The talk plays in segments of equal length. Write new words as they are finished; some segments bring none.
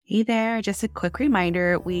Hey there, just a quick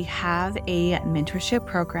reminder, we have a mentorship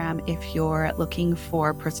program if you're looking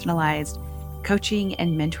for personalized coaching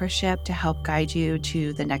and mentorship to help guide you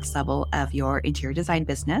to the next level of your interior design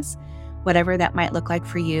business, whatever that might look like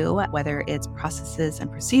for you, whether it's processes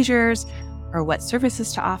and procedures or what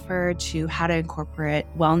services to offer to how to incorporate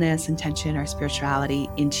wellness, intention, or spirituality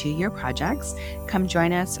into your projects. Come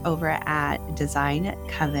join us over at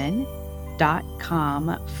designcoven.com/join.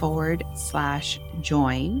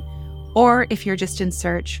 Or if you're just in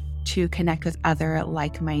search to connect with other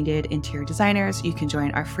like-minded interior designers, you can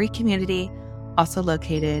join our free community, also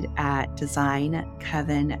located at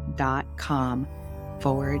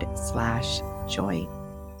designcoven.com/join.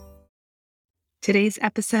 Today's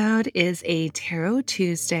episode is a Tarot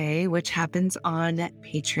Tuesday, which happens on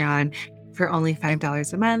Patreon for only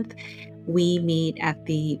 $5 a month. We meet at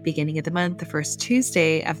the beginning of the month, the first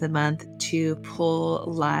Tuesday of the month, to pull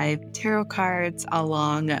live tarot cards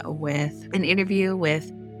along with an interview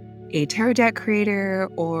with a tarot deck creator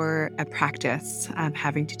or a practice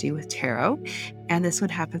having to do with tarot. And this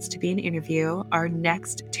one happens to be an interview. Our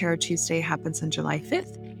next Tarot Tuesday happens on July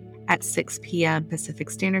 5th at 6 p.m.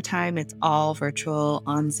 Pacific Standard Time. It's all virtual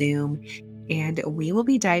on Zoom. And we will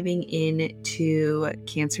be diving into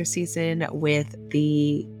Cancer season with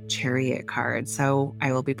the Chariot card. So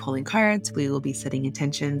I will be pulling cards, we will be setting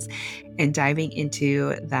intentions and diving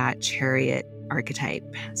into that Chariot archetype.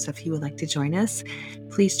 So if you would like to join us,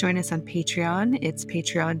 please join us on Patreon. It's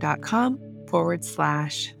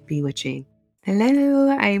patreon.com/bewitching. Hello,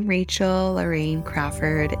 I'm Rachel Lorraine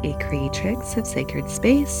Crawford, a creatrix of sacred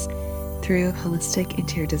space through holistic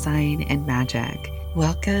interior design and magic.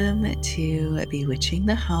 Welcome to Bewitching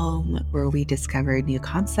the Home, where we discover new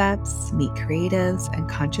concepts, meet creatives, and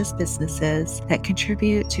conscious businesses that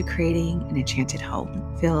contribute to creating an enchanted home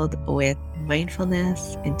filled with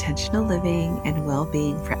mindfulness, intentional living, and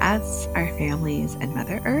well-being for us, our families, and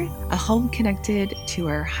Mother Earth. A home connected to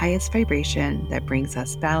our highest vibration that brings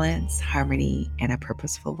us balance, harmony, and a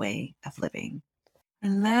purposeful way of living.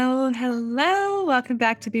 Hello. Welcome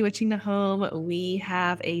back to Bewitching the Home. We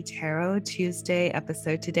have a Tarot Tuesday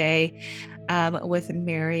episode today with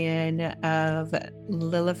Marion of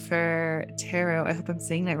Lilifer Tarot. I hope I'm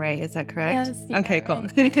saying that right. Is that correct? Yes. Okay, cool.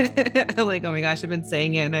 I'm like, oh my gosh, I've been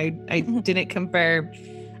saying it and I didn't confirm.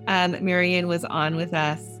 Marion was on with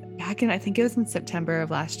us back in, I think it was in September of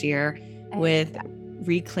last year with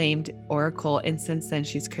Reclaimed Oracle, and since then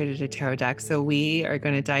she's created a tarot deck. So we are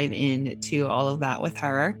going to dive into all of that with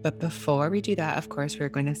her. But before we do that, of course, we're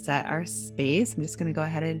going to set our space. I'm just going to go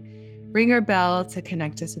ahead and ring our bell to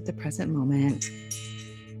connect us with the present moment.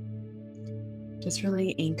 Just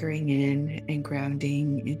really anchoring in and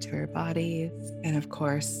grounding into our bodies. And of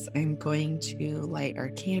course, I'm going to light our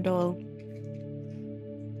candle,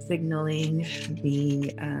 signaling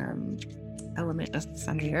the element of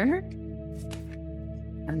fire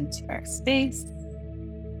into our space,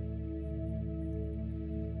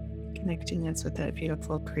 connecting us with that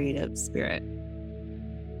beautiful creative spirit.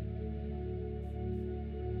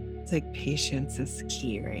 It's like patience is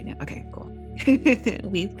key right now. Okay, cool.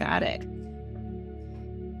 We've got it.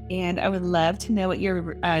 And I would love to know what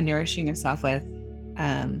you're nourishing yourself with.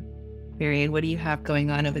 Marion, what do you have going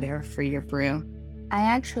on over there for your brew? I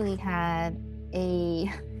actually had a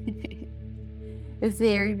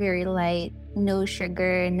very, very light, no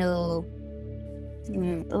sugar, no,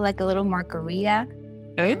 like a little margarita.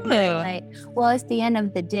 Like, well, it's the end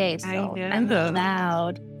of the day, so I'm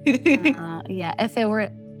loud. Yeah, if it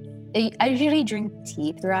were, I usually drink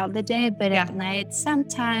tea throughout the day, but at night,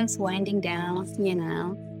 sometimes winding down,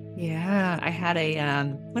 Yeah, I had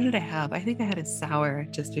what did I have? I think I had a sour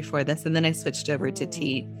just before this, and then I switched over to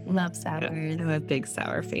tea. Love sours. I'm a big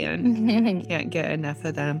sour fan. Can't get enough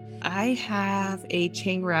of them. I have a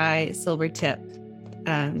Chiang Rai silver tip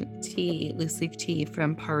tea, loose leaf tea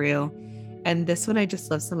from Peru. And this one I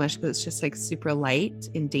just love so much because it's just like super light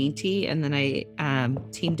and dainty. And then I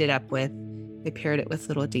paired it with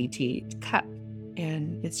little dainty cup.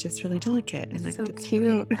 And it's just really delicate. And so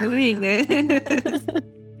cute.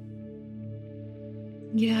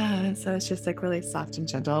 Yeah, so it's just like really soft and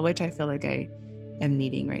gentle, which I feel like I am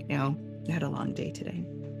needing right now. I had a long day today,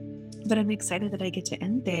 but I'm excited that I get to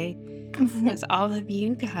end the day with all of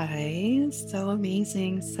you guys. So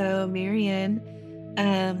amazing. So Marion,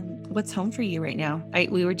 what's home for you right now?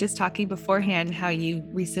 We were just talking beforehand how you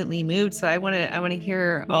recently moved, so I want to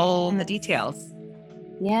hear all the details.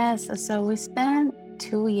 Yes, so we spent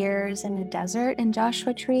 2 years in the desert in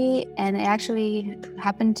Joshua Tree, and it actually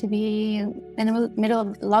happened to be in the middle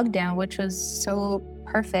of lockdown, which was so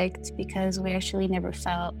perfect because we actually never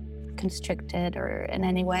felt constricted or in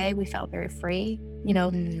any way. We felt very free,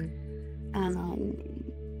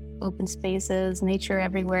 open spaces, nature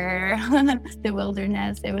everywhere, the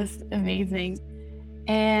wilderness. It was amazing.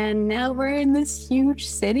 And now we're in this huge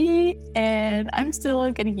city and I'm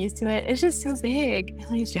still getting used to it. It's just so big.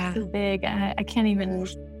 It's just so big. I can't even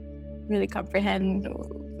really comprehend,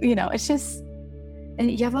 it's just, and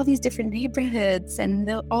you have all these different neighborhoods and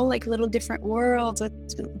they're all like little different worlds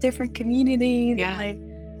with different communities. Yeah. Like,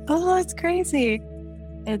 oh, it's crazy.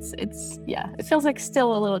 It feels like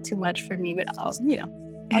still a little too much for me, but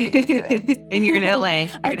and you're in LA.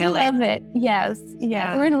 I love it. Yes.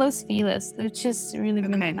 Yeah. We're in Los Feliz. It's just really,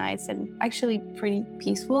 really nice and actually pretty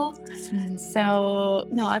peaceful. So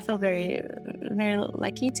no, I feel very, very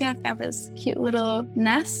lucky to have this cute little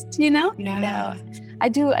nest, Yeah. So I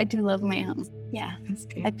do love my home. Yeah.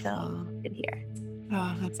 I feel good here.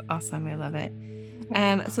 Oh, that's awesome. I love it.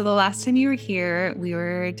 So the last time you were here, we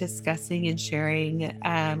were discussing and sharing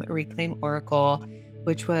Reclaim Oracle,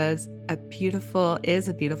 which is a beautiful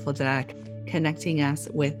deck connecting us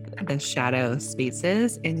with the shadow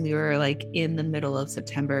spaces. And we were like in the middle of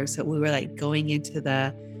September. So we were like going into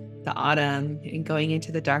the autumn and going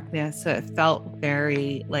into the darkness. So it felt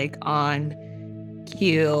very like on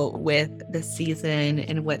cue with the season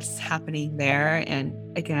and what's happening there. And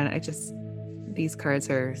again, these cards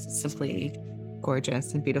are simply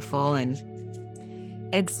gorgeous and beautiful. And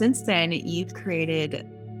since then you've created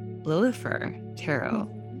Lilifer Tarot.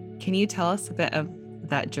 Can you tell us a bit of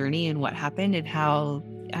that journey and what happened and how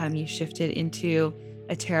you shifted into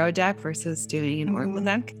a tarot deck versus doing an oracle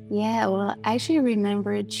deck? Yeah, well, I actually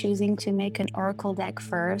remember choosing to make an oracle deck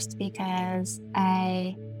first because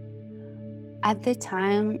at the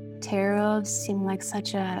time, tarot seemed like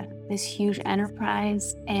this huge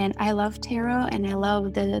enterprise, and I love tarot and I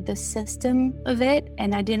love the system of it,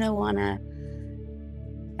 and I didn't want to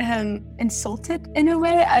insult it in a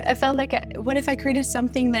way. I felt like, what if I created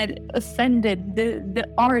something that offended the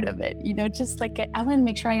art of it? Just like I want to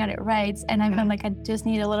make sure I got it right, and I felt like I just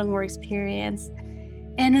need a little more experience.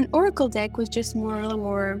 And an oracle deck was just a little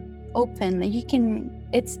more open.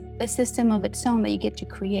 It's a system of its own that you get to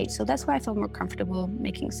create. So that's why I felt more comfortable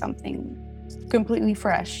making something completely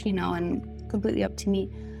fresh, and completely up to me.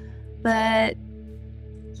 But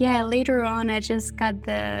yeah, later on, I just got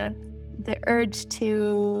the urge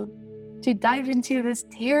to dive into this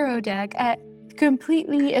tarot deck. I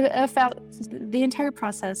felt the entire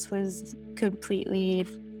process was completely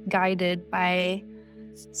guided by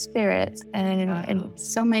spirit and in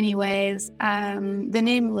so many ways. The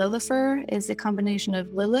name Lilifer is a combination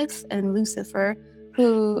of Lilith and Lucifer,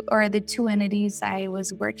 who are the two entities I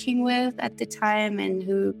was working with at the time and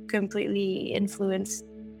who completely influenced.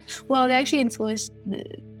 Well, they actually influenced.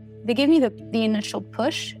 They gave me the initial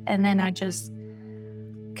push, and then I just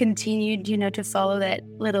continued, to follow that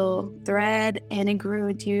little thread, and it grew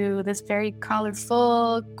into this very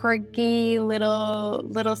colorful, quirky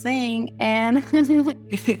little thing. And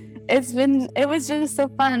it was just so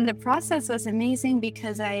fun. The process was amazing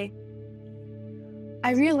because I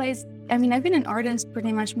realized, I've been an artist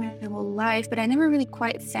pretty much my whole life, but I never really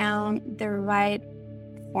quite found the right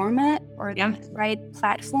format or the right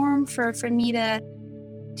platform for me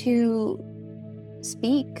to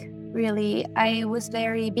speak. Really,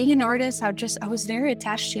 being an artist, I was very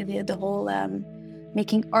attached to the whole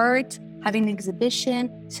making art, having an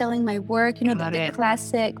exhibition, selling my work, the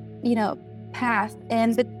classic, path.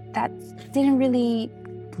 But that didn't really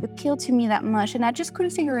appeal to me that much, and I just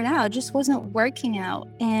couldn't figure it out. It just wasn't working out.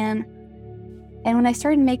 And when I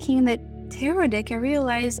started making the tarot deck, I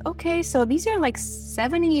realized, okay, so these are like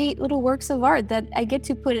 78 little works of art that I get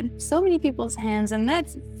to put in so many people's hands, and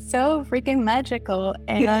that's so freaking magical.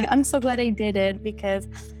 And I'm so glad I did it, because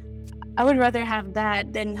I would rather have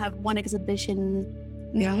that than have one exhibition,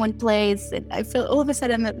 one place. And I feel all of a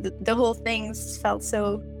sudden the whole thing felt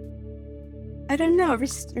so, I don't know,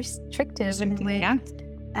 restrictive in a way. Yeah.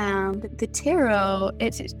 The tarot,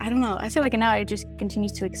 I don't know. I feel like now it just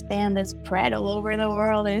continues to expand and spread all over the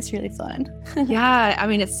world, and it's really fun. Yeah,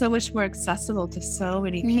 it's so much more accessible to so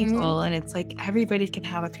many people, and it's like everybody can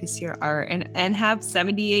have a piece of your art and have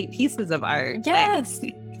 78 pieces of art. Yes.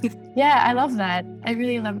 Yeah, I love that. I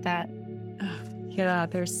really love that. Yeah,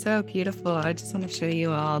 they're so beautiful. I just want to show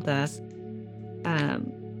you all the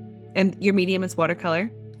and your medium is watercolor?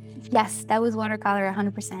 Yes, that was watercolor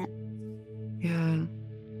 100%. Yeah.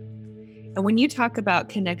 And when you talk about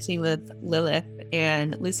connecting with Lilith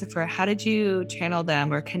and Lucifer, how did you channel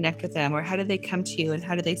them or connect with them, or how did they come to you and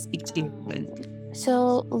how did they speak to you?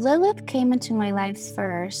 So Lilith came into my life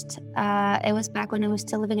first. It was back when I was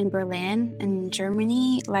still living in Berlin, in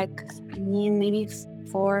Germany, like maybe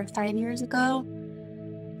 4 or 5 years ago.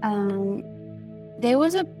 There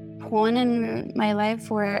was a point in my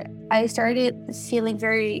life where I started feeling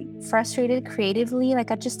very frustrated creatively.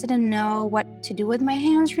 Like I just didn't know what to do with my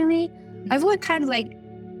hands really. I've always had like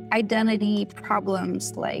identity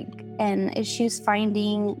problems, like, and issues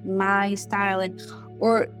finding my style,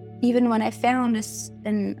 or even when I found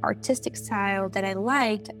an artistic style that I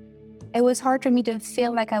liked, it was hard for me to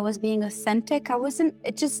feel like I was being authentic.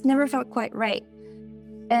 It just never felt quite right.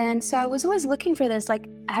 And so I was always looking for this like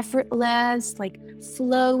effortless, like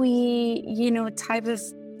flowy, type of,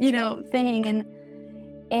 thing.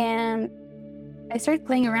 And I started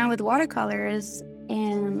playing around with watercolors,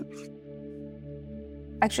 and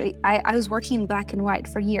actually I was working in black and white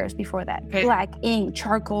for years before that. Okay. Black ink,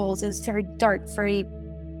 charcoals, is very dark, very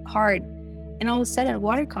hard. And all of a sudden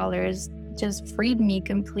watercolors just freed me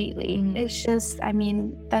completely. Mm-hmm. It's just,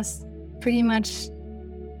 that's pretty much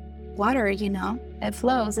water, it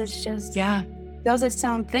flows. It's just, it does its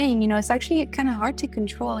own thing. It's actually kind of hard to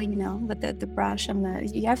control, with the brush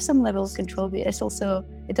and you have some level of control, but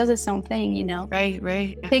it does its own thing,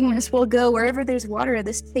 Right. Pigments will go wherever there's water,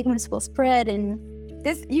 this pigments will spread, and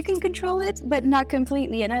this, you can control it, but not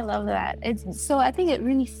completely. And I love that. So I think it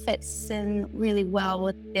really fits in really well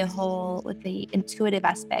with the intuitive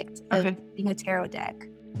aspect of being a tarot deck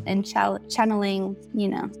and channeling,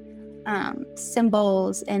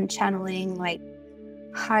 symbols and channeling like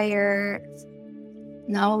higher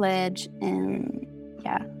knowledge. And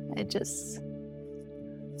it just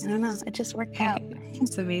worked out.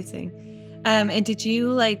 It's amazing. And did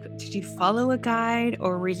you follow a guide,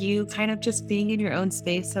 or were you kind of just being in your own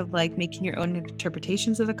space of like making your own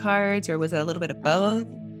interpretations of the cards, or was it a little bit of both?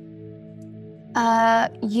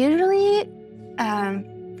 Usually,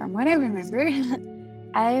 from what I remember,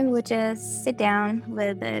 I would just sit down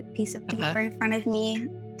with a piece of paper in front of me,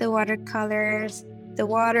 the watercolors, the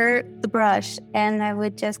water, the brush, and I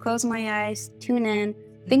would just close my eyes, tune in,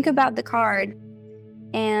 think about the card,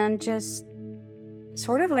 and just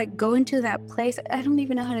sort of like go into that place. I don't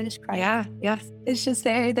even know how to describe it. Yeah. It's just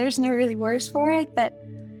there's no really words for it, but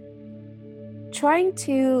trying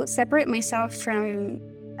to separate myself from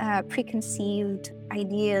preconceived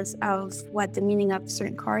ideas of what the meaning of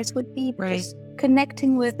certain cards would be. Right. Just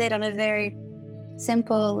connecting with it on a very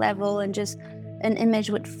simple level, and just an image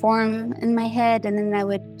would form in my head, and then I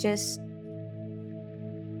would just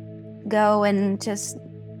go and just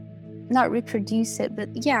not reproduce it, but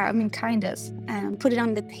kind of put it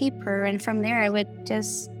on the paper, and from there I would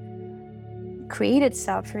just create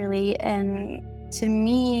itself really. And to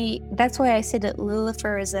me, that's why I say that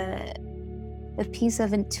Lilifer is a piece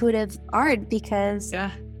of intuitive art, because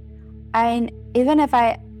even if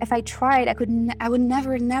I tried, I would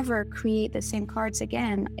never create the same cards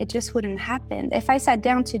again. It just wouldn't happen. If I sat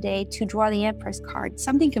down today to draw the Empress card,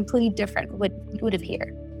 something completely different would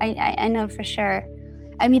appear. I know for sure.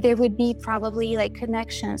 There would be probably like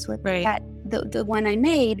connections with that, the one I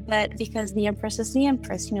made, but because the Empress is the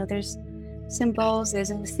Empress, there's symbols,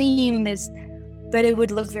 there's a theme, but it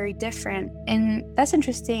would look very different. And that's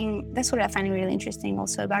interesting. That's what I find really interesting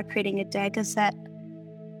also about creating a deck, is that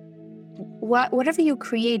whatever you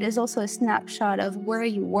create is also a snapshot of where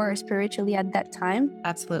you were spiritually at that time.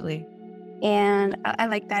 Absolutely. And I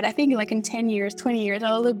like that. I think like in 10 years, 20 years,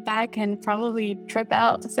 I'll look back and probably trip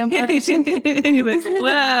out somewhere.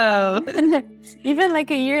 Wow. Even like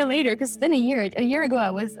a year later, because then a year ago, I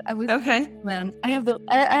was okay.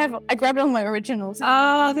 I grabbed all my originals.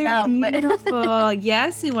 Oh, they're beautiful.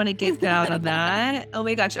 Yes, we want to get down on that. Oh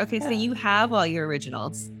my gosh. Okay, so you have all your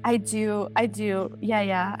originals. I do.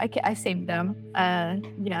 Yeah. I saved them. I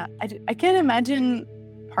can't imagine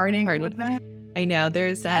parting with them. I know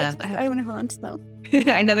there's I want to hold on to them.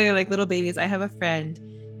 I know they're like little babies. I have a friend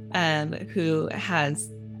who has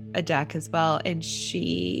a deck as well, and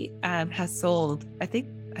she has sold, I think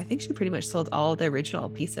she pretty much sold all the original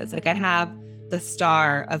pieces. Like I have the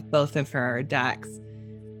star of both of her decks,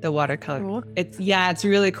 the watercolor. Cool. It's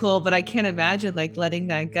really cool, but I can't imagine like letting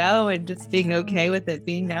that go and just being okay with it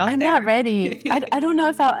being out. I'm not ready. I don't know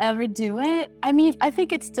if I'll ever do it. I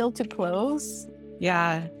think it's still too close.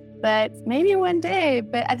 Yeah. But maybe one day.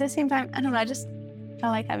 But at the same time, I don't know. I just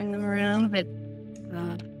felt like having them around. But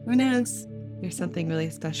who knows? There's something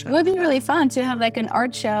really special. It would be really fun to have like an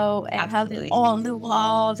art show and Absolutely. have it all on the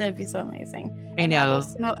walls. That'd be so amazing. I know.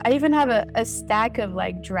 I even have a stack of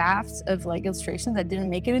like drafts of like illustrations that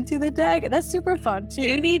didn't make it into the deck. That's super fun too.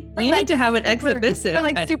 You need to have an exhibition. They're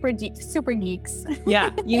like super geeks.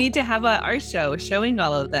 Yeah, you need to have an art show showing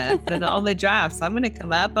all of that and all the drafts. I'm gonna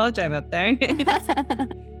come up. I'll drive up there.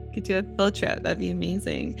 Could do a field trip. That'd be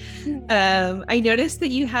amazing. I noticed that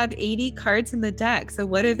you have 80 cards in the deck. So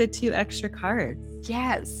what are the 2 extra cards?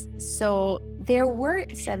 Yes. So there were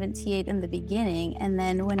 78 in the beginning. And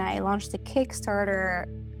then when I launched the Kickstarter,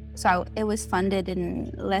 so it was funded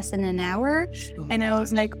in less than an hour. And I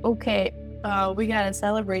was like, okay, we got to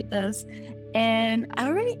celebrate this. And I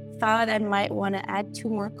already thought I might want to add 2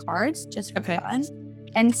 more cards just for fun.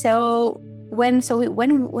 And so when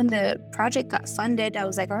the project got funded, I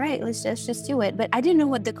was like, all right, let's just do it. But I didn't know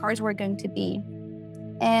what the cards were going to be.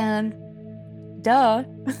 And duh,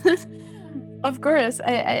 of course,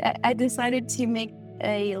 I decided to make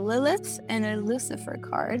a Lilith and a Lucifer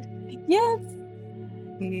card. Yes.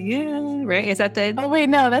 Yeah, right. Is that the? Oh wait,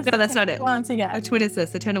 no, that's not it. Yeah. Which one is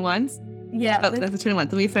this? The 10 of Wands? Yeah. Oh, that's the 10 of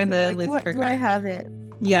Wands. Let me find the Lucifer. Do I have it?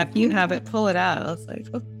 Yeah, if you have it, pull it out. I was like,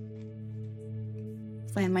 oh.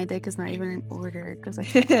 My deck is not even in order because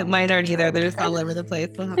mine aren't either. They're just all over the place.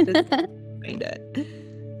 We'll have to find it.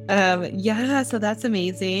 Yeah, so that's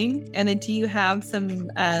amazing. And then do you have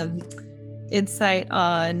some insight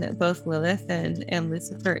on both Lilith and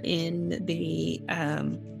Lucifer in the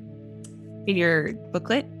in your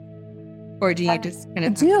booklet? Or do you just kind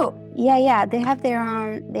of Yeah, they have their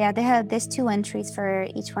own. There's 2 entries for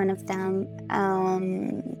each one of them.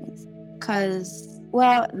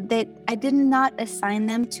 I did not assign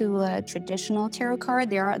them to a traditional tarot card.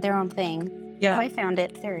 They're their own thing. Yeah. Oh, I found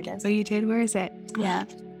it. There it is. Oh, you did? Where is it? Yeah.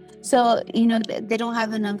 So, they don't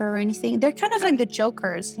have a number or anything. They're kind of like the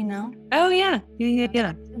jokers, Oh, yeah.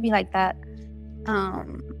 Yeah. It'd be like that.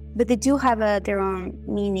 But they do have their own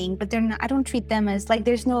meaning, but they're not, I don't treat them as like,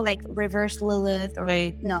 there's no like reverse Lilith or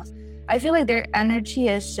no. I feel like their energy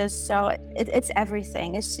is just so, it's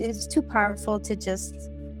everything. It's too powerful to just,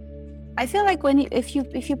 I feel like if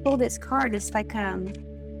you pull this card, it's like,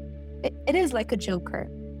 it is like a joker.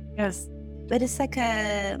 Yes. But it's like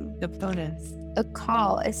a bonus. A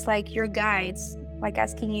call. It's like your guides, like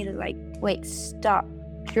asking you to like, wait, stop.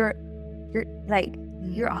 You're like,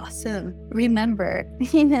 you're awesome. Remember,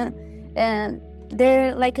 and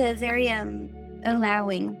they're like a very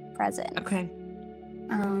allowing presence. Okay.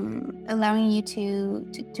 Allowing you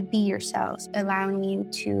to be yourselves, allowing you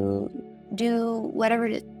to do whatever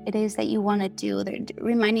it is that you want to do. They're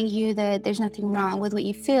reminding you that there's nothing wrong with what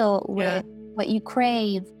you feel, with what you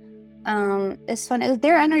crave. It's fun.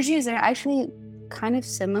 Their energies are actually kind of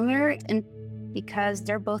similar, and because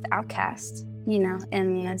they're both outcasts, in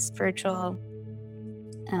the spiritual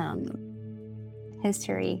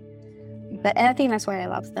history. But I think that's why I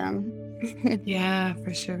love them. Yeah,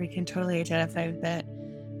 for sure. We can totally identify with that.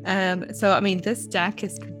 So, I mean, this deck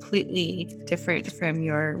is completely different from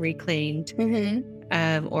your reclaimed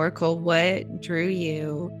oracle. What drew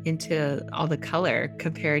you into all the color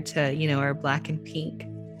compared to, our black and pink?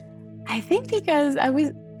 I think because it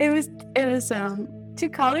was 2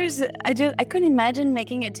 colors. I couldn't imagine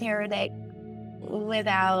making a tarot deck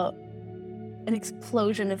without an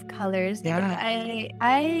explosion of colors. Yeah.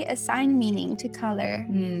 I assign meaning to color.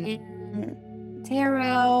 And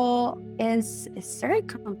tarot is very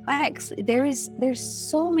complex. There's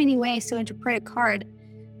so many ways to interpret a card.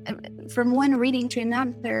 From one reading to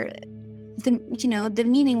another, the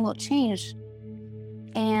meaning will change.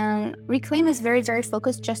 And Reclaim is very, very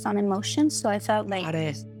focused just on emotions. So I felt like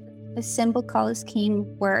a simple color scheme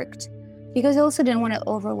worked, because I also didn't want to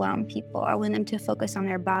overwhelm people. I want them to focus on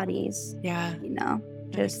their bodies. Yeah.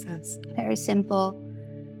 Just very simple.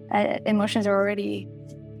 Emotions are already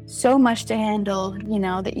so much to handle.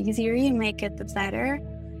 The easier you make it, the better.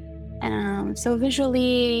 So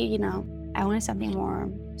visually, I wanted something more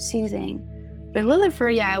soothing. But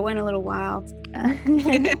Lilifer, I went a little wild.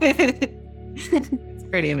 It's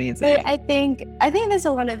pretty amazing. But I think there's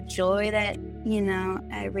a lot of joy that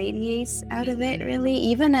radiates out of it. Really,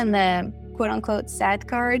 even in the quote unquote sad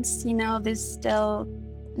cards, there's still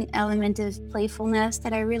an element of playfulness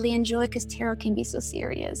that I really enjoy, because tarot can be so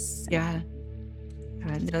serious. Yeah.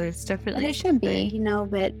 No, there's definitely. But it should be,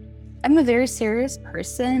 but I'm a very serious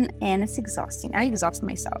person, and it's exhausting. I exhaust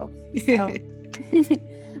myself. So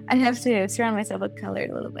I have to surround myself with color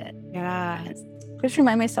a little bit. Yeah. Just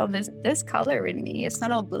remind myself there's color in me. It's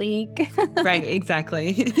not all bleak. Right,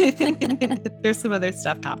 exactly. There's some other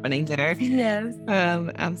stuff happening there. Yes.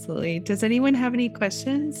 Absolutely. Does anyone have any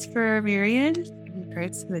questions for Marion in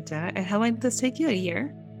regards to the deck? And how long did this take you? A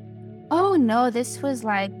year? Oh no, this was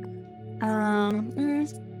like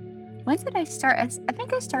when did I start? I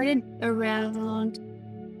think I started around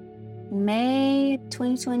May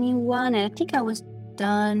 2021, and I think I was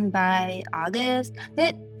done by August.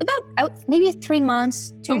 About maybe 3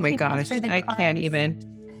 months. Oh my gosh, I can't even.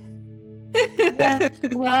 Yeah.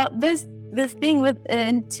 Well, this thing with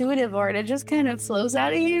intuitive art, it just kind of flows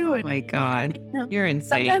out of you. Oh my God. You're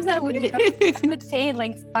insane. Sometimes I would paint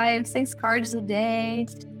like 5-6 cards a day.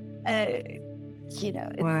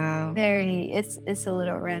 It's wow. it's a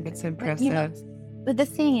little random. It's impressive. But the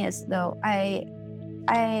thing is, though, I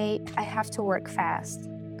have to work fast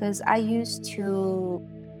because I used to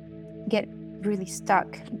get really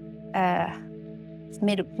stuck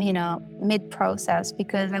mid process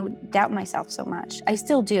because I would doubt myself so much. I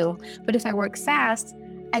still do, but if I work fast,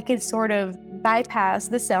 I can sort of bypass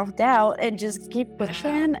the self-doubt and just keep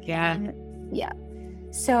pushing. Yeah.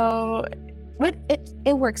 So, but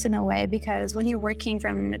it works in a way because when you're working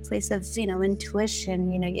from a place of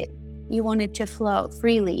intuition, you want it to flow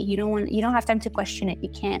freely. You don't have time to question it. You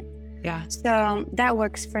can't. Yeah. So that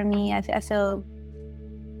works for me. I feel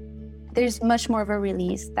there's much more of a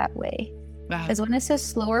release that way. Wow. Because when it's a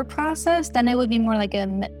slower process, then it would be more like a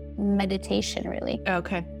meditation, really.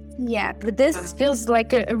 Okay. Yeah, but this feels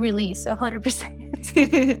like a release,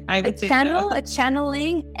 100%. A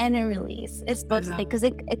channeling and a release. It's both because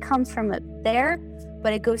it comes from there,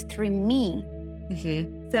 but it goes through me.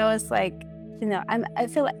 Mm-hmm. So it's like, I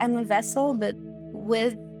feel like I'm a vessel, but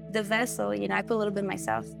with the vessel, I put a little bit of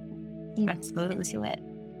myself Absolutely. into it.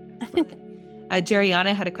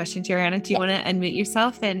 Jeriana had a question. Jeriana, do you want to unmute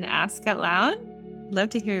yourself and ask out loud? Love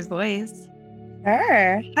to hear your voice.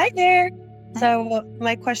 Sure. Hi there. So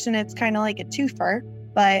my question is kind of like a twofer,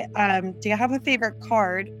 but do you have a favorite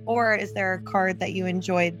card, or is there a card that you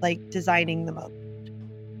enjoyed like designing the most?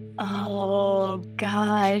 Oh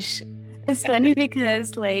gosh, it's funny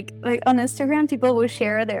because like on Instagram, people will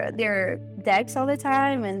share their decks all the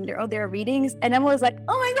time and their readings, and I'm always like,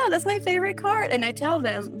 oh my God, that's my favorite card, and I tell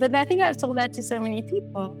them. But I think I've told that to so many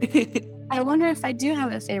people. I wonder if I do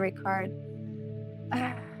have a favorite card.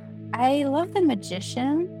 I love the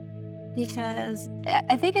Magician because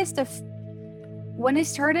I think it's when I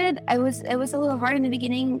started, it was a little hard in the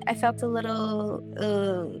beginning. I felt a little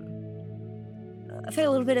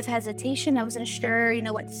bit of hesitation. I wasn't sure,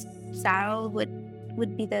 what style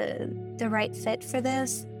would be the right fit for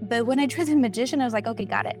this. But when I drew the Magician, I was like, okay,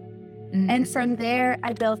 got it. Mm-hmm. And from there,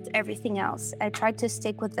 I built everything else. I tried to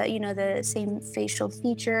stick with the same facial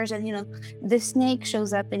features, and the snake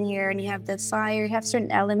shows up in here, and you have the fire, you have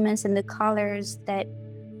certain elements and the colors that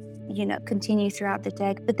continue throughout the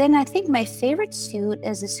deck. But then I think my favorite suit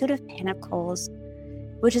is the Suit of Pentacles,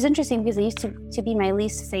 which is interesting because it used to be my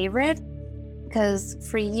least favorite, because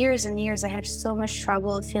for years and years I had so much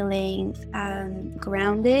trouble feeling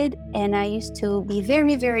grounded, and I used to be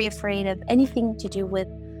very, very afraid of anything to do with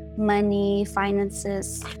money,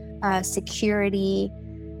 finances, security,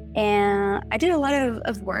 and I did a lot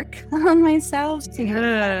of work on myself to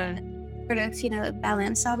sort of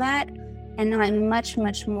balance all that. And now I'm much,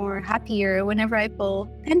 much more happier whenever I pull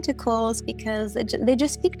Pentacles because they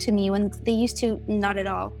just speak to me when they used to not at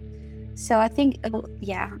all. So I think,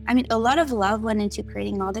 a lot of love went into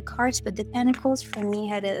creating all the cards, but the Pentacles for me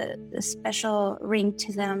had a special ring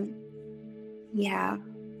to them. Yeah.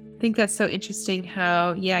 I think that's so interesting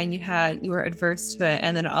how, you were adverse to it,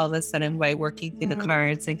 and then all of a sudden by working through the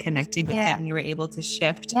cards and connecting with them, you were able to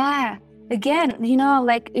shift. Yeah. Again,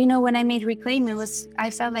 when I made Reclaim, I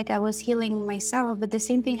felt like I was healing myself, but the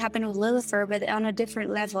same thing happened with Lilifer, but on a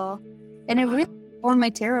different level. And it really formed my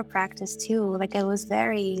tarot practice too. Like it was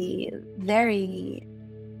very, very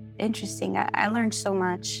interesting. I learned so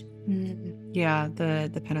much. Mm-hmm. Yeah,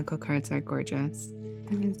 the Pentacle cards are gorgeous.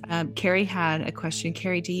 Mm-hmm. Carrie had a question.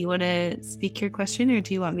 Carrie, do you want to speak your question, or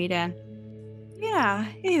do you want me to? Yeah.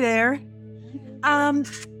 Hey there.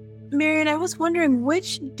 Marion, I was wondering,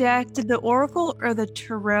 which deck, did the Oracle or the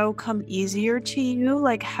Tarot come easier to you?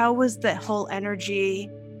 Like, how was the whole energy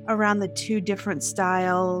around the two different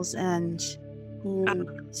styles and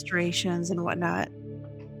illustrations and whatnot?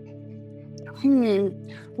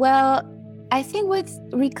 Well, I think with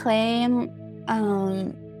Reclaim,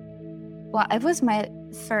 it was my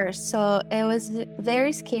first, so it was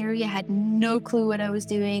very scary. I had no clue what I was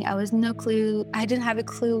doing. I didn't have a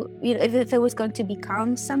clue, if it was going to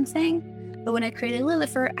become something. But when I created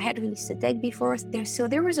Lilifer, I had released a deck before there, so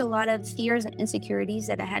there was a lot of fears and insecurities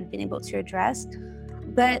that I had been able to address.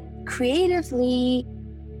 But creatively,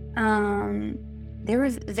 there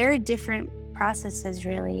was very different processes,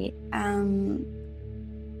 really.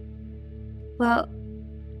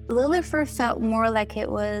 Lilifer felt more like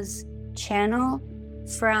it was channel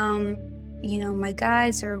from my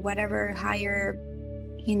guides or whatever higher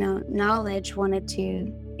knowledge wanted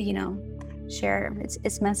to share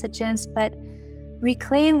its messages. But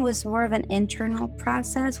Reclaim was more of an internal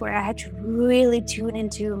process where I had to really tune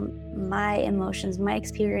into my emotions, my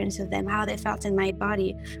experience of them, how they felt in my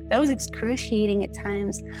body. That was excruciating at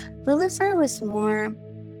times. Lilifer was more,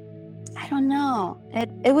 I don't know.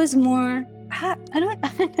 It was more, I don't,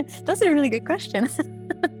 that's a really good question.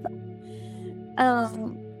 I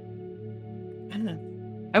don't know.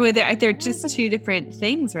 I mean, they're just two different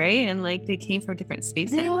things, right? And like they came from different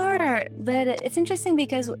spaces. They are, but it's interesting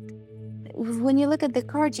because when you look at the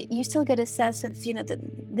cards, you still get a sense of,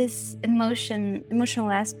 this emotional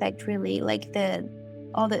aspect, really, like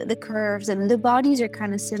all the curves, and the bodies are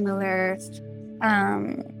kind of similar.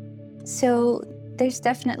 So there's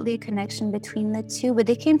definitely a connection between the two, but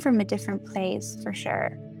they came from a different place for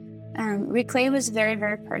sure. Reclaim was very,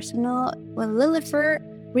 very personal. Well, Lilifer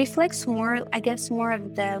reflects more, I guess, more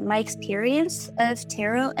of my experience of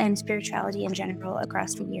tarot and spirituality in general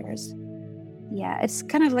across the years. Yeah, it's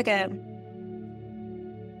kind of like I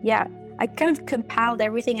kind of compiled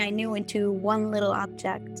everything I knew into one little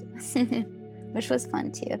object, which was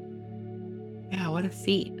fun too. Yeah, what a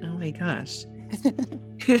feat. Oh my gosh.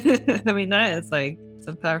 I mean, that is like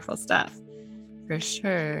some powerful stuff for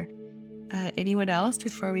sure. Anyone else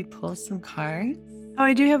before we pull some cards? Oh,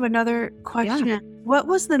 I do have another question. Yeah. What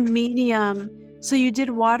was the medium? So you did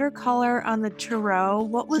watercolor on the tarot.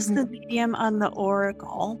 What was the medium on the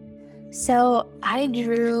oracle? So I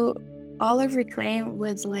drew all of Reclaim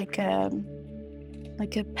with like a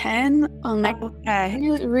pen on like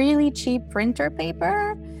really cheap printer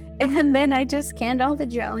paper, and then I just scanned all the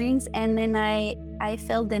drawings, and then I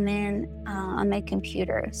filled them in on my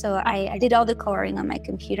computer. So I did all the coloring on my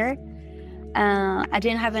computer. I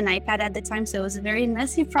didn't have an iPad at the time, so it was a very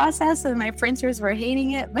messy process, and my printers were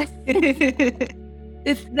hating it. But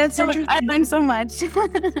that's interesting. I learned so much.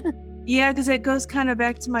 Yeah, because it goes kind of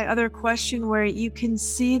back to my other question where you can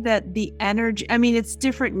see that the energy, I mean, it's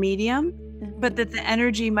different medium, but that the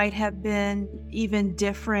energy might have been even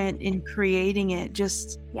different in creating it,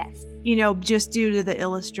 just, yes, just due to the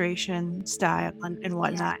illustration style and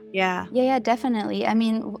whatnot. Yeah, definitely. I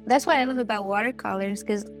mean, that's what I love about watercolors,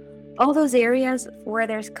 because all those areas where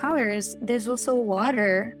there's colors, there's also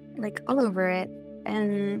water like all over it.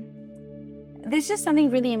 And there's just something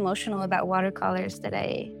really emotional about watercolors that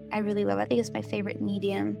I really love. I think it's my favorite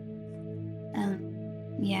medium.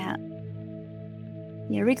 Yeah,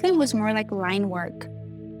 Reclaim was more like line work.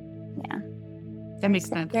 Yeah, that makes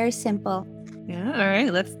sense. Very simple. Yeah. All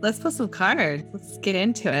right. Let's pull some cards. Let's get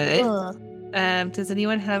into it. Cool. Does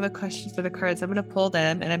anyone have a question for the cards? I'm gonna pull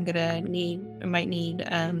them, and I might need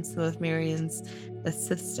some of Marion's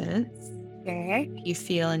assistance. Sure. If you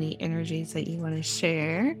feel any energies that you want to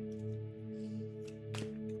share.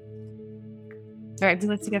 All right, who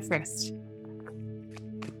wants to go first?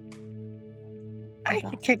 I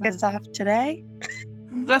can kick us off today.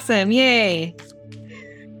 Awesome, yay.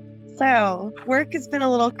 So, work has been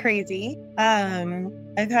a little crazy.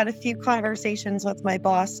 I've had a few conversations with my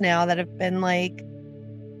boss now that have been like,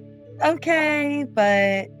 okay,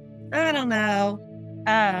 but I don't know.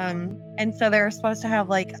 And so they were supposed to have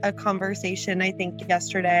like a conversation, I think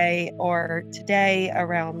yesterday or today,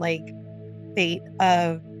 around like fate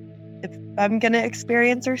of if I'm going to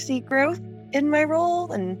experience or see growth in my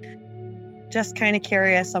role, and just kind of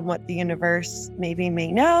curious on what the universe maybe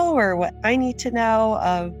may know or what I need to know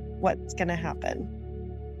of what's going to happen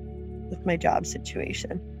with my job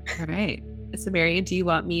situation. All right. So Marion, do you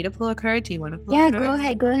want me to pull a card? Do you want to pull a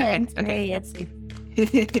card? Go ahead. Okay.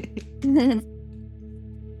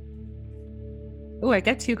 Oh, I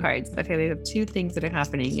got two cards. Okay, we have two things that are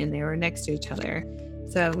happening and they were next to each other.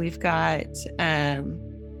 So we've got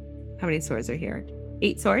how many swords are here?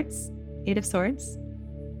 8 swords. 8 of swords.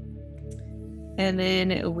 And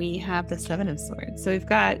then we have the 7 of swords. So we've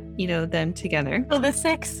got, them together. Oh, the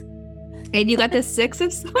 6. And you got the 6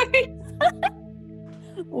 of swords?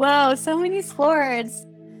 Whoa, so many swords.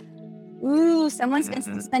 Ooh, someone's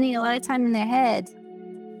been spending a lot of time in their head.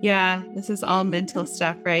 Yeah, this is all mental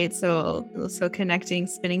stuff, right? So connecting,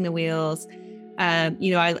 spinning the wheels. I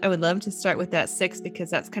would love to start with that 6 because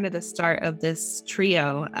that's kind of the start of this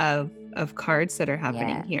trio of cards that are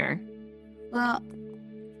happening here. Well,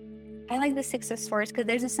 I like the 6 of swords because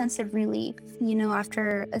there's a sense of relief,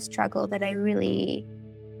 after a struggle that I really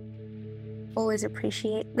always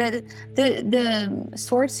appreciate. The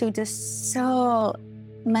sword suit is so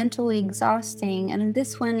mentally exhausting, and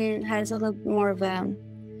this one has a little more of a,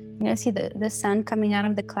 see the sun coming out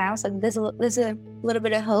of the clouds. Like there's a little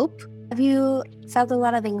bit of hope. Have you felt a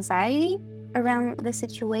lot of anxiety around the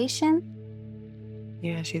situation?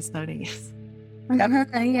 Yeah, she's nodding. Yes.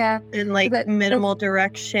 Yeah. And like minimal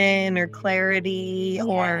direction or clarity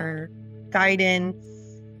or guidance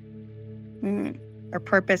or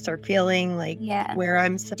purpose or feeling like where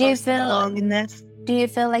I'm supposed to belong in this. Do you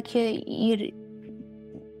feel like you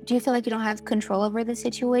don't have control over the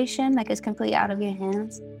situation? Like it's completely out of your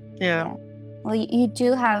hands? Yeah. Well, you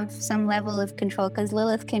do have some level of control because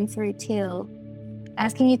Lilith came through too,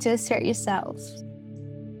 asking you to assert yourself.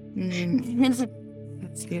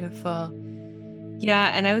 That's beautiful.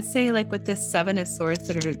 Yeah, and I would say like with this 7 of Swords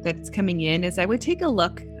that's coming in is I would take a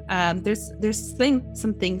look. There's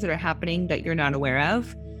some things that are happening that you're not aware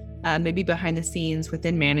of. Maybe behind the scenes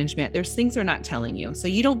within management, there's things they're not telling you. So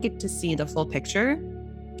you don't get to see the full picture.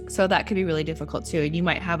 So that could be really difficult too. You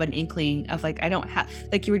might have an inkling of like, I don't have,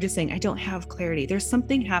 like you were just saying, I don't have clarity. There's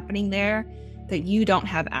something happening there that you don't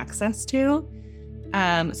have access to.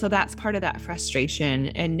 So that's part of that frustration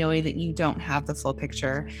and knowing that you don't have the full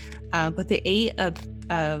picture. But the 8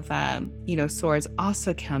 of Swords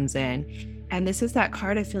also comes in. And this is that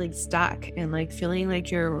card of feeling stuck and like feeling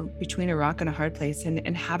like you're between a rock and a hard place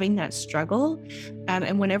and having that struggle.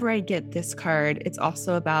 And whenever I get this card, it's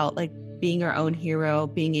also about like being our own hero,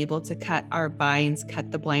 being able to cut our binds,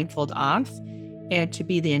 cut the blindfold off, and to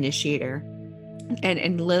be the initiator.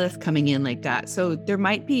 And Lilith coming in like that. So there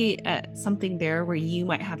might be something there where you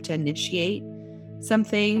might have to initiate some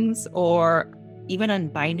things, or even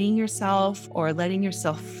unbinding yourself or letting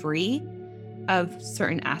yourself free of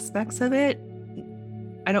certain aspects of it.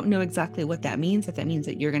 I don't know exactly what that means. If that means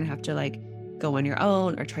that you're going to have to like go on your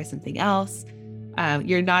own or try something else.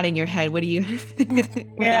 You're nodding your head. What do you?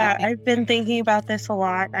 Yeah, I've been thinking about this a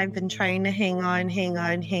lot. I've been trying to hang on.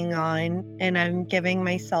 And I'm giving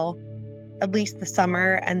myself at least the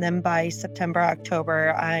summer. And then by September,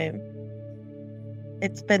 October,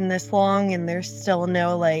 it's been this long and there's still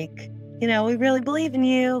no like, we really believe in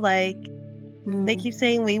you. Like, they keep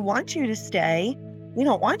saying, we want you to stay. We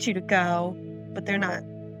don't want you to go. But they're not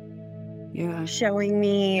showing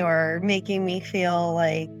me or making me feel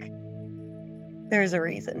like there's a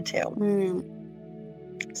reason to.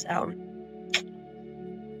 So,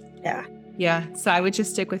 yeah. Yeah. So I would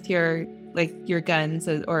just stick with your guns,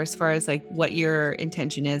 or as far as like what your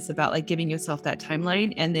intention is about like giving yourself that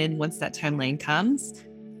timeline. And then once that timeline comes,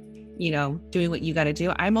 doing what you got to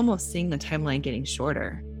do. I'm almost seeing the timeline getting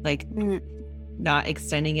shorter, like not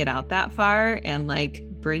extending it out that far and like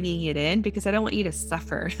bringing it in, because I don't want you to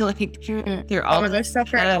suffer. Like they're all they're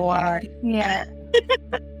suffering a lot. Yeah.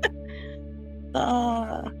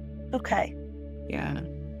 Okay. Yeah.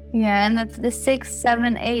 Yeah, and that's the 6,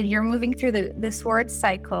 7, 8. You're moving through the sword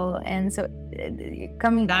cycle, and so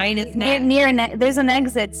coming 9 is near. There's an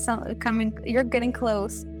exit coming. You're getting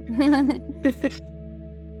close.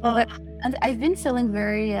 Well, I've been feeling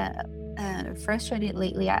very frustrated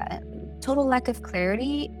lately. Total lack of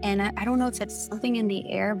clarity, and I don't know if it's something in the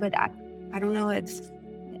air, but I don't know if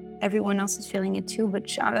everyone else is feeling it too.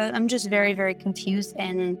 But I'm just very, very confused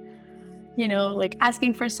and. Like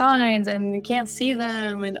asking for signs and you can't see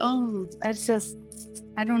them. And it's just,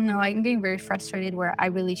 I don't know. I'm getting very frustrated where I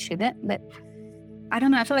really shouldn't. But I don't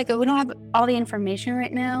know. I feel like we don't have all the information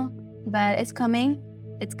right now, but it's coming.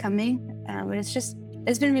 It's coming. But it's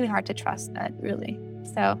been really hard to trust that, really.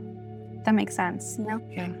 So that makes sense,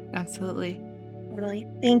 Yeah, absolutely. Really.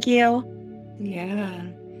 Thank you. Yeah.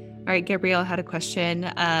 All right, Gabrielle had a question.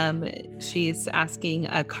 She's asking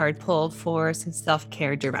a card pull for some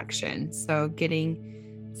self-care direction. So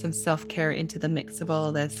getting some self-care into the mix of all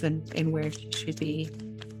of this and where she should be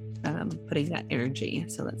putting that energy.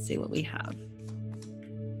 So let's see what we have.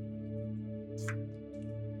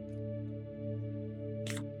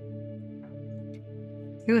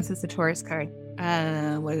 Ooh, this is the Taurus card.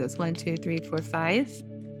 What is this? 1, 2, 3, 4, 5.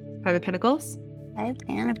 5 of Pentacles. 5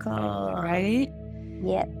 Pentacles. Right?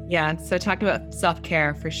 Yep. Yeah. So talking about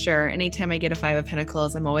self-care for sure. Anytime I get a 5 of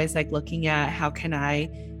Pentacles, I'm always like looking at how can I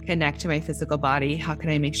connect to my physical body? How can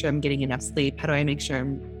I make sure I'm getting enough sleep? How do I make sure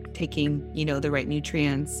I'm taking, the right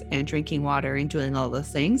nutrients and drinking water and doing all those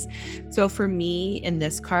things? So for me in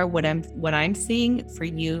this card, what I'm seeing for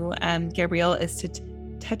you, Gabrielle, is to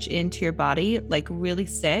touch into your body, like really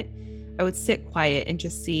sit. I would sit quiet and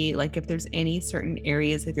just see like if there's any certain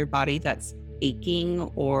areas of your body that's aching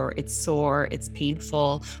or it's sore, it's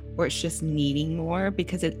painful, or it's just needing more,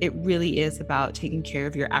 because it really is about taking care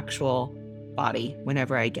of your actual body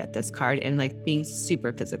whenever I get this card and like being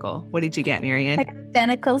super physical. What did you get, Marion? I got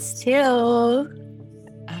Pentacles too.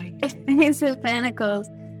 Ace of Pentacles.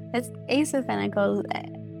 It's Ace of Pentacles.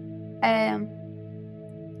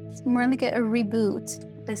 It's more like a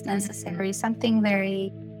reboot is necessary. Something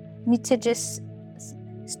very need to just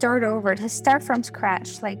start over, to start from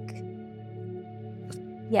scratch. Like,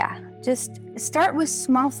 yeah, just start with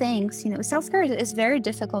small things. Self-care is very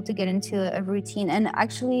difficult to get into a routine, and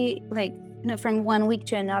actually, like, from one week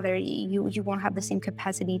to another, you won't have the same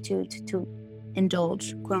capacity to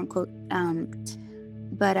indulge, quote unquote.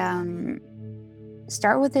 But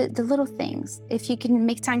start with the little things. If you can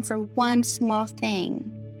make time for one small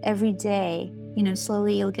thing every day,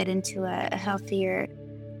 slowly you'll get into a healthier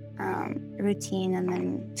routine, and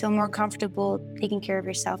then feel more comfortable taking care of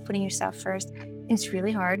yourself, putting yourself first. It's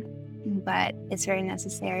really hard, but it's very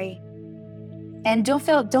necessary. And don't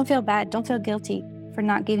feel bad. Don't feel guilty for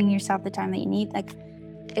not giving yourself the time that you need. Like,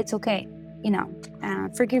 it's okay.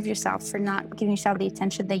 Forgive yourself for not giving yourself the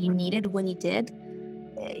attention that you needed when you did.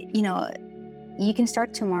 You can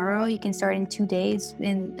start tomorrow. You can start in 2 days,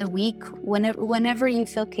 in a week, whenever you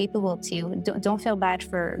feel capable to. Don't feel bad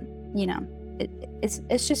for,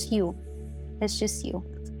 it's just you. It's just you.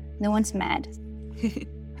 No one's mad.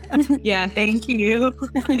 Yeah, thank you.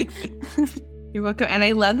 You're welcome. And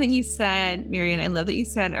I love that you said, Marion,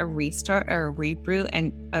 a restart or a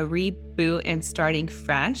reboot and starting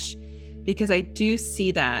fresh, because I do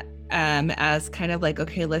see that as kind of like,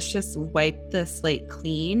 okay, let's just wipe the slate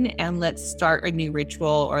clean and let's start a new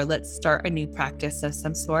ritual, or let's start a new practice of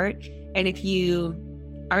some sort. And if you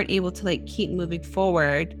aren't able to like keep moving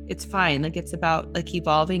forward, it's fine. Like, it's about like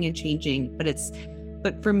evolving and changing,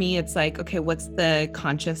 but for me, it's like, okay, what's the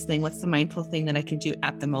conscious thing? What's the mindful thing that I can do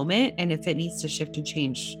at the moment? And if it needs to shift and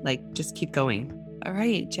change, like, just keep going. All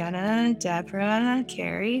right, Jenna, Deborah,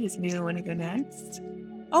 Carrie, does anyone want to go next?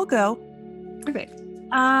 I'll go. Perfect.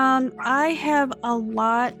 I have a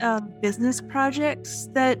lot of business projects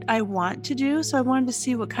that I want to do, so I wanted to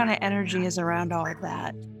see what kind of energy is around all of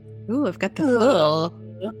that. Ooh, I've got the full.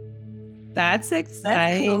 That's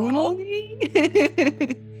exciting.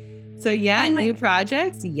 So yeah, new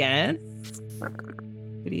projects, yes. What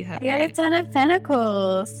do you have? I got a ton of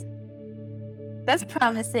pentacles. That's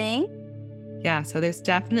promising. Yeah, so there's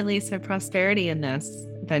definitely some prosperity in this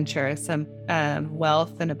venture, some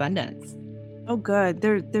wealth and abundance. Oh, good.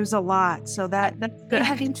 There's a lot. So that's good.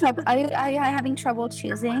 Are you having trouble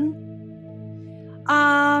choosing?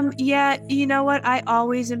 Yeah, you know what? I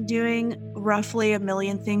always am doing roughly 1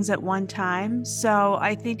 million things at one time. So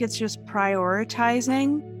I think it's just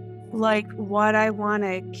prioritizing, like, what I want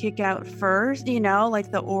to kick out first,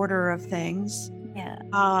 like the order of things. Yeah.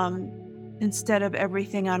 Instead of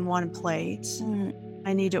everything on one plate.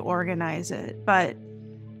 I need to organize it. But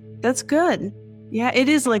that's good. Yeah, it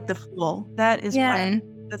is like the Fool. That is fun.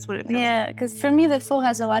 That's what it feels. Yeah, because for me, the Fool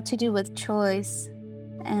has a lot to do with choice,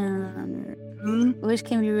 which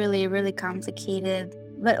can be really, really complicated,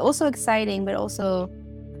 but also exciting, but also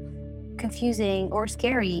confusing or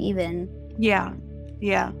scary even. Yeah.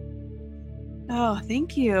 Oh,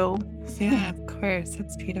 thank you. Yeah, of course.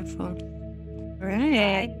 That's beautiful. All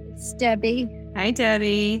right. Hi, it's Debbie. Hi,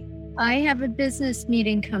 Debbie. I have a business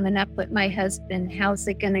meeting coming up with my husband. How's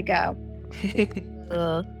it going to go?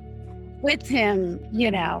 With him,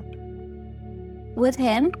 With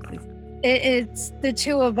him? It's the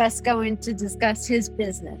two of us going to discuss his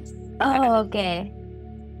business. Oh, okay.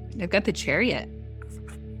 I've got the Chariot.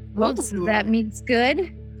 Well, so that means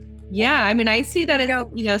good. Yeah, I mean, I see that as,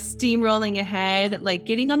 steamrolling ahead, like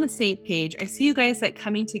getting on the same page. I see you guys like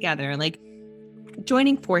coming together, like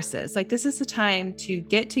joining forces. Like, this is the time to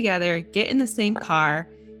get together, get in the same car,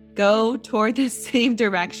 go toward the same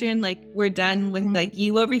direction. Like, we're done with like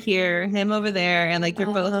you over here, him over there, and like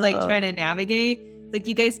you're both like trying to navigate. Like,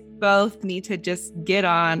 you guys both need to just get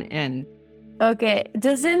on and. Okay.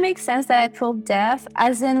 Does it make sense that I pulled death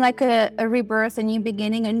as in like a rebirth, a new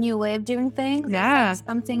beginning, a new way of doing things? Yeah.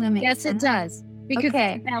 Something that makes Yes, sense? it does. Because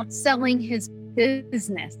it's about selling his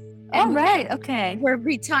business. Oh, right. Okay. We're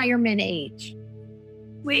retirement age.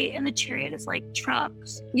 Wait, and the Chariot is like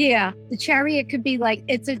trucks. Yeah. The Chariot could be like,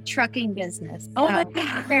 it's a trucking business. Oh, my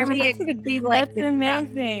God. Chariot could be like, That's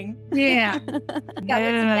amazing. yeah.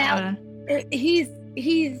 Yeah.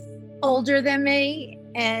 He's older than me,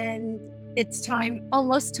 and it's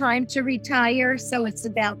almost time to retire. So it's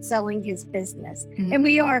about selling his business. Mm-hmm. And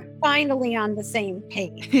we are finally on the same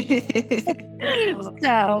page. So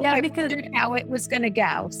I wondered how it was going to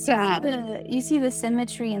go. So You see the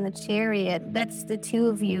symmetry in the Chariot. That's the two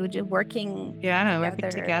of you just working. Yeah, working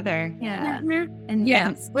together. Yeah. and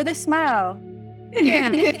Yes. With a smile. yeah,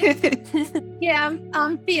 yeah,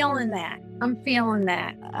 I'm feeling that.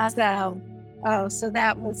 So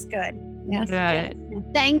that was good. Yes. Good.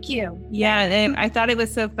 Thank you. Yeah, and I thought it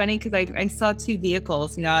was so funny because I saw two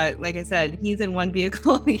vehicles. Like I said, he's in one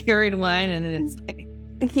vehicle, you're in one, and then it's like,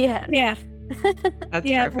 Yeah. Yeah. That's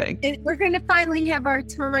Yeah, perfect. we're going to finally have our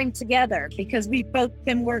time together because we've both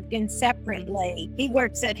been working separately. He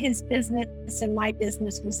works at his business, and my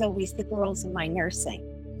business was always the girls in my nursing.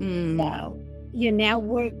 So, now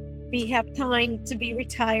we have time to be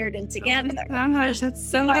retired and together. Oh gosh, that's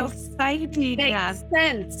so exciting. Makes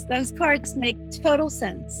sense. Those cards make total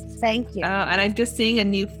sense. Thank you. And I'm just seeing a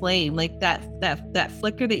new flame, like that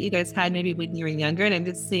flicker that you guys had maybe when you were younger, and I'm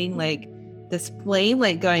just seeing like this flame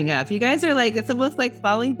like going up. You guys are like, it's almost like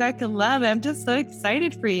falling back in love. I'm just so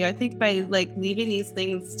excited for you. I think by like leaving these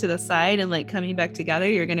things to the side and like coming back together,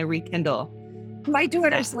 you're gonna rekindle. My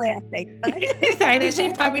daughter's laughing.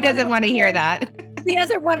 She probably doesn't want to hear that. The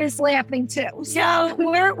other one is laughing too. So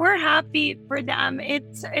we're happy for them.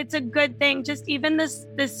 It's a good thing. Just even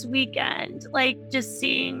this weekend, like just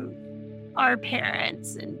seeing our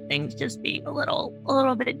parents and things just being a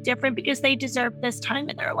little bit different because they deserve this time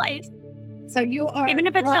in their life. So you are, even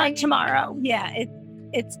if it's not tomorrow. Yeah,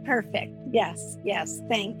 it's perfect. Yes.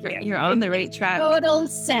 Thank you. You're on the right track. Total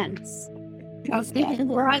sense. Okay,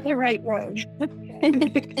 we're on the right road.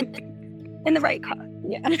 In the right car.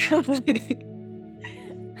 Yeah.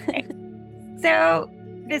 So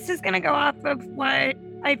this is going to go off of what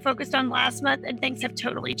I focused on last month, and things have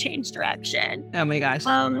totally changed direction. Oh my gosh.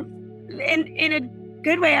 In a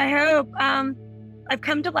good way, I hope. I've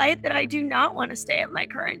come to light that I do not want to stay at my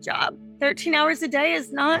current job. 13 hours a day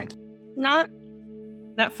is not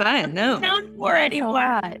fun. No. Down for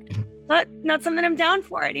anymore. Not something I'm down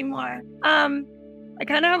for anymore. I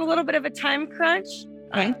kind of have a little bit of a time crunch.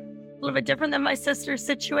 Okay. A little bit different than my sister's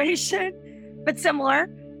situation, but similar.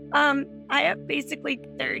 I have basically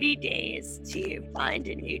 30 days to find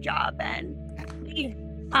a new job and leave.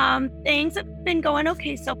 Things have been going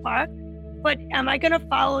okay so far, but am I going to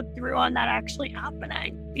follow through on that actually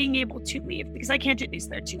happening, being able to leave? Because I can't do these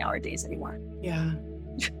 13-hour days anymore. Yeah.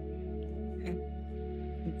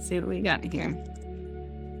 Let's see what we got here.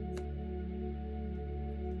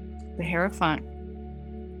 The Hierophant.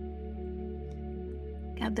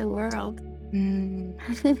 Got the world.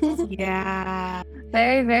 Yeah.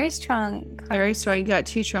 Very, very strong. Very strong. You got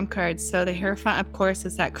 2 trump cards. So the Hierophant, of course,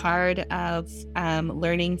 is that card of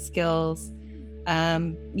learning skills.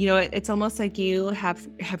 It's almost like you have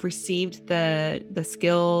received the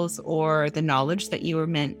skills or the knowledge that you were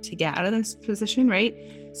meant to get out of this position, right?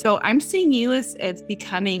 So I'm seeing you as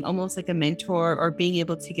becoming almost like a mentor or being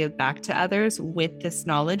able to give back to others with this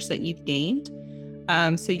knowledge that you've gained.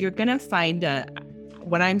 So you're going to find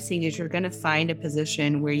what I'm seeing is you're going to find a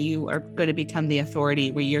position where you are going to become the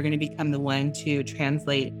authority, where you're going to become the one to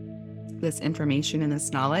translate this information and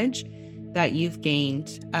this knowledge that you've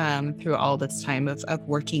gained through all this time of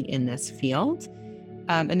working in this field.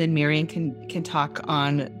 And then Marion can talk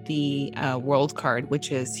on the world card,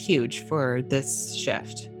 which is huge for this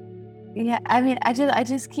shift. Yeah, I mean, I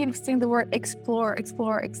just keep saying the word explore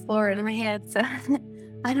in my head. So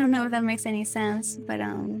I don't know if that makes any sense, but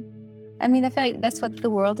I mean, I feel like that's what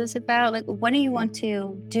the world is about. Like, what do you want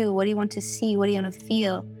to do? What do you want to see? What do you want to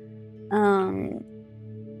feel?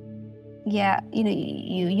 Yeah,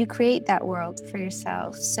 you create that world for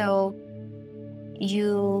yourself. So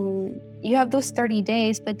you have those 30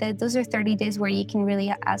 days, but those are 30 days where you can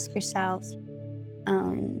really ask yourself,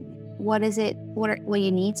 what is it? What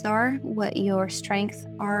your needs are? What your strengths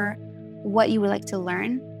are? What you would like to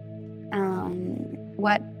learn?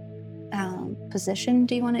 What position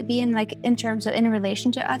do you want to be in, like in terms of in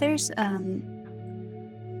relation to others?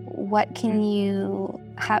 What can you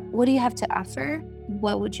have? What do you have to offer?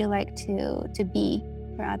 What would you like to be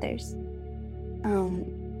for others?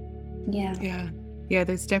 Yeah.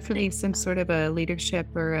 There's definitely some sort of a leadership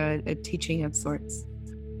or a teaching of sorts.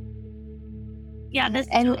 Yeah,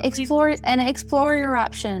 explore your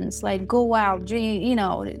options. Like go out, dream.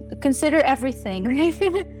 Consider everything.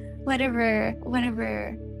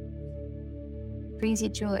 whatever brings you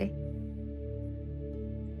joy.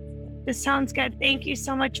 This sounds good. Thank you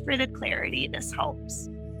so much for the clarity. This helps.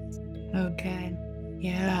 Okay.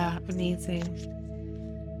 Yeah, amazing.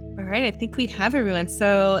 All right, I think we have everyone.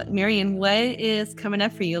 So, Marion, what is coming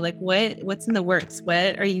up for you? Like, what's in the works?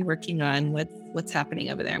 What are you working on? What's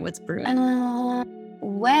happening over there? What's brewing?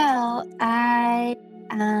 Well, I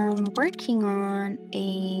am working on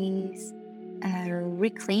a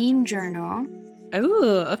reclaim journal.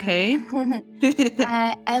 Oh, okay.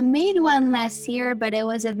 I made one last year, but it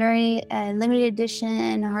was a very limited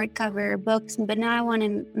edition hardcover books. But now I want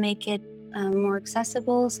to make it more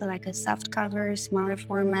accessible, so like a soft cover, smaller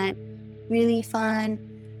format, really fun.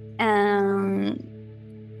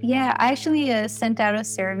 Yeah, I actually sent out a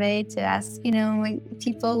survey to ask,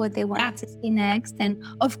 people what they want to see next, and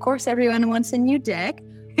of course, everyone wants a new deck.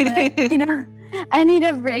 But, I need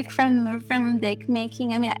a break from deck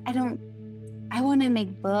making. I mean, I want to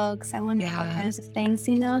make books. I want to do all kinds of things,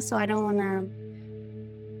 so I don't want to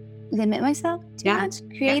limit myself too much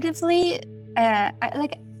creatively.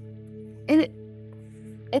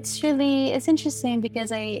 It's interesting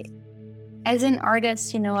because as an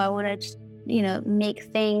artist, I want to, make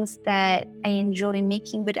things that I enjoy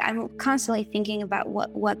making, but I'm constantly thinking about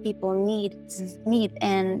what people need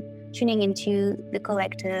and tuning into the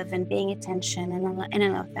collective and paying attention and I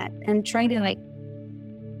love that and trying to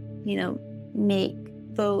make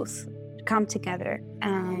both come together.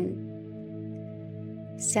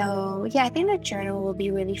 So yeah, I think the journal will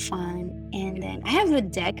be really fun. And then I have a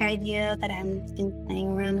deck idea that I've been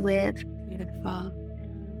playing around with. Beautiful.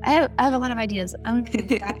 I have a lot of ideas. I want to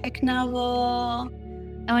make a graphic novel.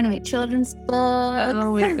 I want to make children's books.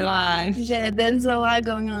 Oh my gosh. Yeah, there's a lot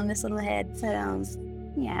going on in this little head. So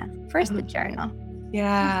yeah, first the journal.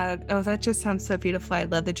 Yeah. Oh, that just sounds so beautiful. I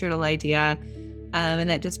love the journal idea. And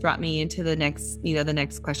that just brought me into the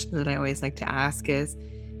next question that I always like to ask is,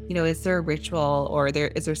 is there a ritual or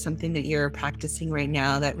is there something that you're practicing right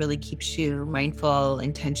now that really keeps you mindful,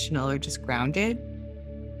 intentional, or just grounded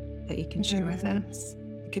that you can share with us?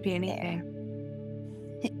 It could be anything.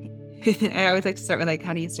 I always like to start with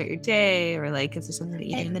how do you start your day, or is there something that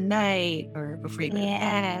you do in the night or before you go to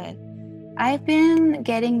bed? I'm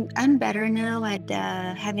better now at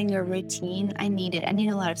having a routine. I need it. I need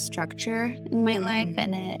a lot of structure in my life,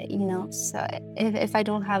 and so if I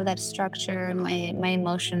don't have that structure, my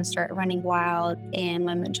emotions start running wild, and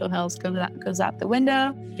my mental health goes out the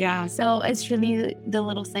window. Yeah. So it's really the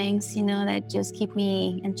little things, that just keep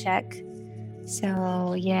me in check.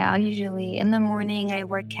 So yeah, I'll usually in the morning I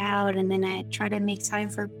work out, and then I try to make time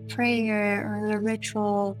for prayer or a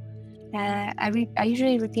ritual. I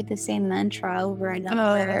usually repeat the same mantra over and over.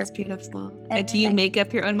 Oh, that's beautiful. And do you make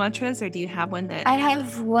up your own mantras, or do you have one that... I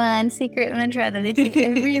have one secret mantra that I do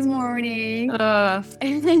every morning. And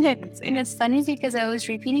it's funny because I was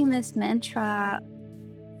repeating this mantra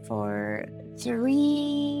for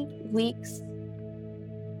 3 weeks.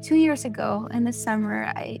 2 years ago in the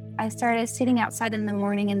summer, I started sitting outside in the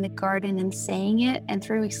morning in the garden and saying it. And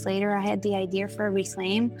 3 weeks later, I had the idea for a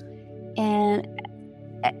reclaim. And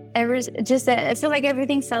I feel like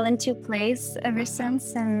everything fell into place ever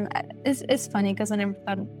since. And it's funny because I never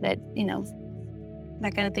thought that,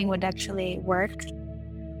 that kind of thing would actually work,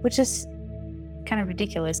 which is kind of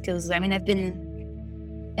ridiculous because, I've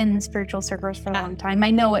been in spiritual circles for a long time.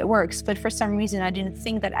 I know it works, but for some reason, I didn't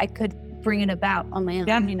think that I could bring it about on my own.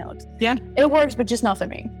 Yeah. It works, but just not for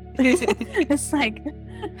me. It's like,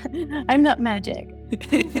 I'm not magic.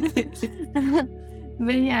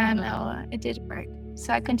 But yeah, no, it did work.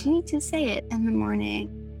 So I continue to say it in the morning.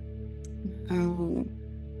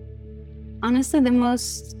 Honestly, the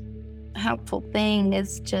most helpful thing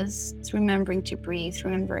is just remembering to breathe,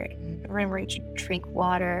 remembering to drink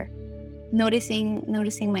water, noticing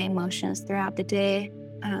my emotions throughout the day.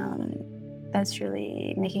 That's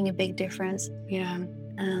really making a big difference. Yeah.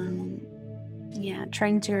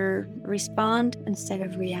 Trying to respond instead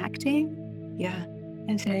of reacting. Yeah.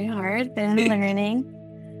 It's very hard, but I'm learning.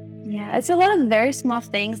 Yeah, it's a lot of very small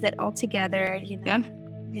things that all together,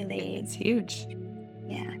 really, it's huge.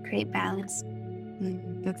 Yeah, create balance.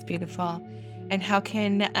 That's beautiful. And how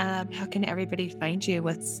can everybody find you?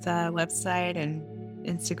 What's the website and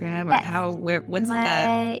Instagram, or what's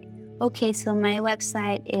that? Okay, so my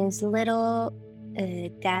website is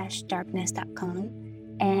little-darkness.com,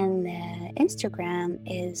 and Instagram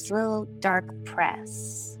is Little Dark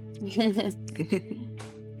Press.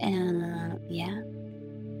 And yeah.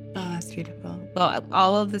 Oh, that's beautiful. Well,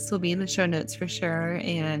 all of this will be in the show notes for sure.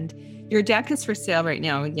 And your deck is for sale right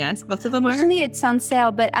now. Yes, both of them are. Actually, it's on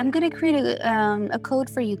sale, but I'm gonna create a code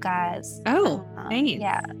for you guys. Oh, nice.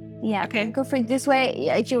 Yeah. Okay. Go for this way.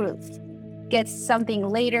 If you get something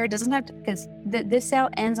later, doesn't have to, because this sale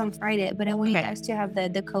ends on Friday. But I want you guys to have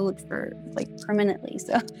the code for permanently.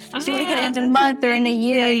 So if you want to get it in a month or in a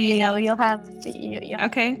year, you'll have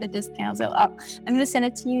the discount. So I'm gonna send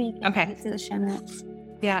it to you. You can add it to the show notes.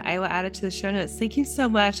 Yeah, I will add it to the show notes. Thank you so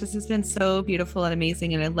much. This has been so beautiful and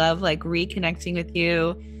amazing. And I love reconnecting with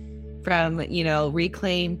you from,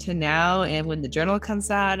 Reclaim to now. And when the journal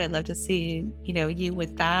comes out, I'd love to see, you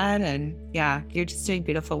with that. And yeah, you're just doing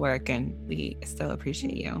beautiful work, and we still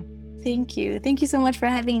appreciate you. Thank you. Thank you so much for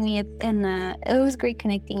having me. And it was great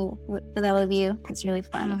connecting with all of you. It's really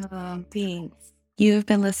fun. Oh, thanks. You have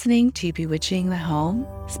been listening to Bewitching the Home.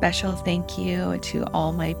 Special thank you to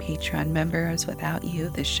all my Patreon members. Without you,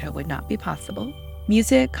 this show would not be possible.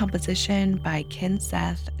 Music composition by Ken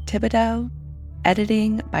Seth Thibodeau.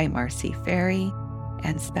 Editing by Marcy Ferry.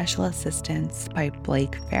 and special assistance by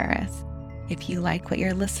Blake Ferris. If you like what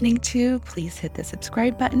you're listening to, please hit the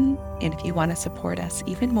subscribe button. And if you want to support us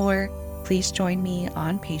even more, please join me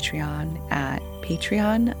on Patreon at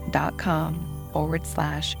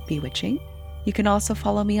patreon.com/bewitching. You can also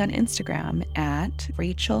follow me on Instagram at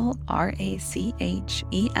Rachel,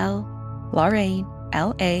 RACHEL, Lorraine,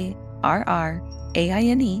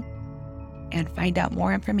 LARRAINE, and find out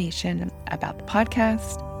more information about the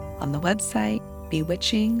podcast on the website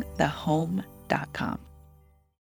bewitchingthehome.com.